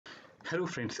Hello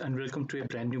friends and welcome to a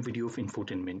brand new video of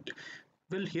infotainment.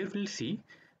 Well, here we'll see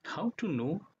how to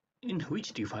know in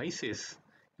which devices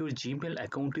your Gmail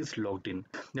account is logged in.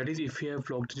 That is, if you have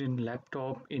logged in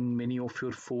laptop, in many of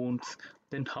your phones,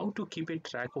 then how to keep a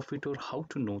track of it or how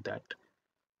to know that.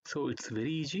 So it's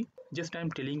very easy. Just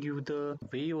I'm telling you the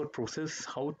way or process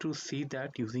how to see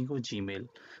that using your Gmail.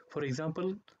 For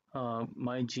example,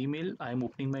 my Gmail, I'm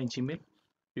opening my Gmail.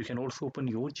 You can also open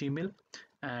your Gmail,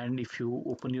 and if you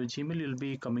open your Gmail, you'll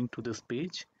be coming to this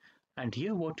page. And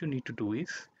here, what you need to do is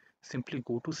simply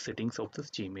go to settings of this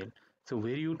Gmail. So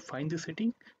where you would find the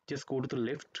setting, just go to the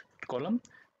left column,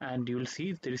 and you will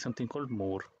see there is something called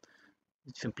more.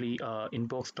 Simply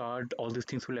inbox start, all these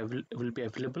things will be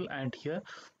available, and here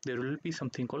there will be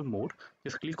something called more.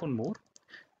 Just click on more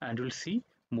and you'll see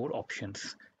more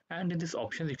options, and in this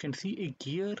options you can see a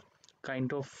gear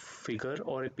kind of figure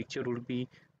or a picture will be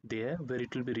there where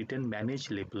it will be written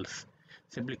manage labels.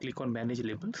 Simply click on manage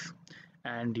labels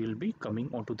and you'll be coming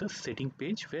onto the setting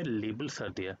page where labels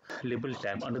are there. Label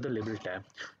tab, under the label tab.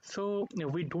 So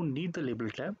we don't need the label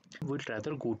tab, we'd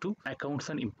rather go to accounts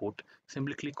and import.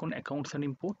 Simply click on accounts and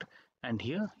import, and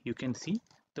here you can see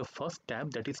the first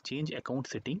tab, that is change account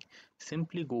setting.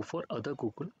 Simply go for other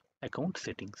Google account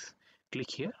settings.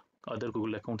 Click here, other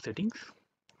Google account settings.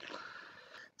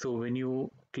 So when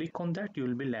you click on that, you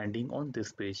will be landing on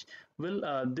this page.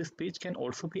 Well, this page can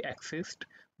also be accessed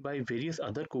by various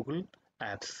other Google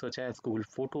apps such as Google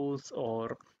Photos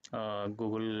or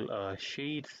Google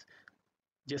Sheets.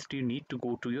 Just you need to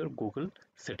go to your Google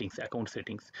settings, account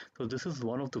settings. So this is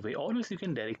one of the way, or else you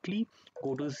can directly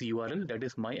go to this URL, that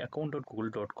is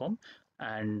myaccount.google.com,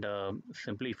 and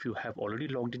simply if you have already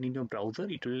logged in your browser,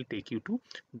 it will take you to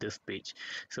this page.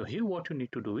 So here what you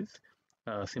need to do is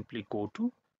simply go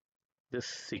to this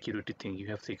security thing. You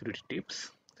have security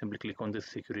tips. Simply click on this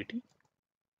security.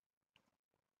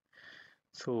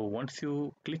 So once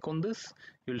you click on this,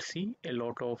 you'll see a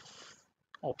lot of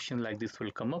options like this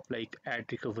will come up, like add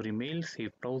recovery mail,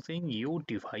 safe browsing, your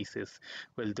devices.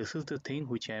 Well, this is the thing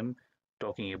which I'm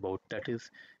talking about. That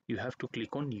is, you have to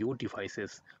click on your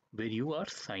devices where you are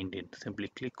signed in.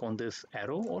 Simply click on this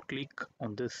arrow or click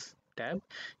on this tab.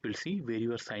 You'll see where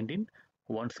you are signed in.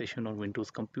 One session on Windows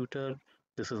computer.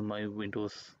 This is my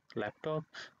Windows laptop,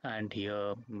 and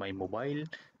here my mobile.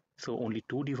 So only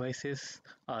two devices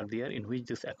are there in which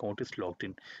this account is logged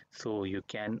in. So you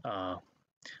can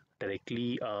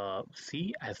directly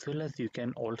see, as well as you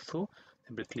can also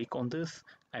simply click on this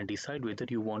and decide whether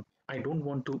you want, I don't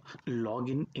want to log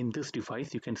in this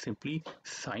device. You can simply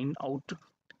sign out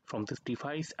from this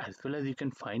device, as well as you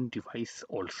can find device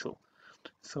also.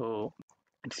 So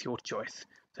it's your choice.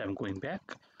 So I'm going back.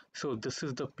 So this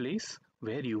is the place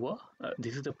where you are.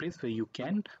 This is the place where you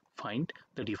can find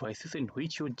the devices in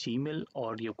which your Gmail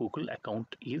or your Google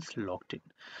account is logged in.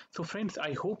 So friends,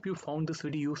 I hope you found this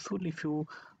video useful. If you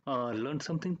learned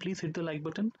something, please hit the like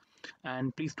button,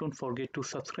 and please don't forget to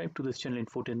subscribe to this channel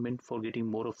Infotainment for getting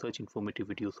more of such informative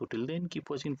videos. So till then, keep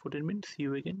watching Infotainment. See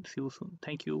you again. See you soon.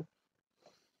 Thank you.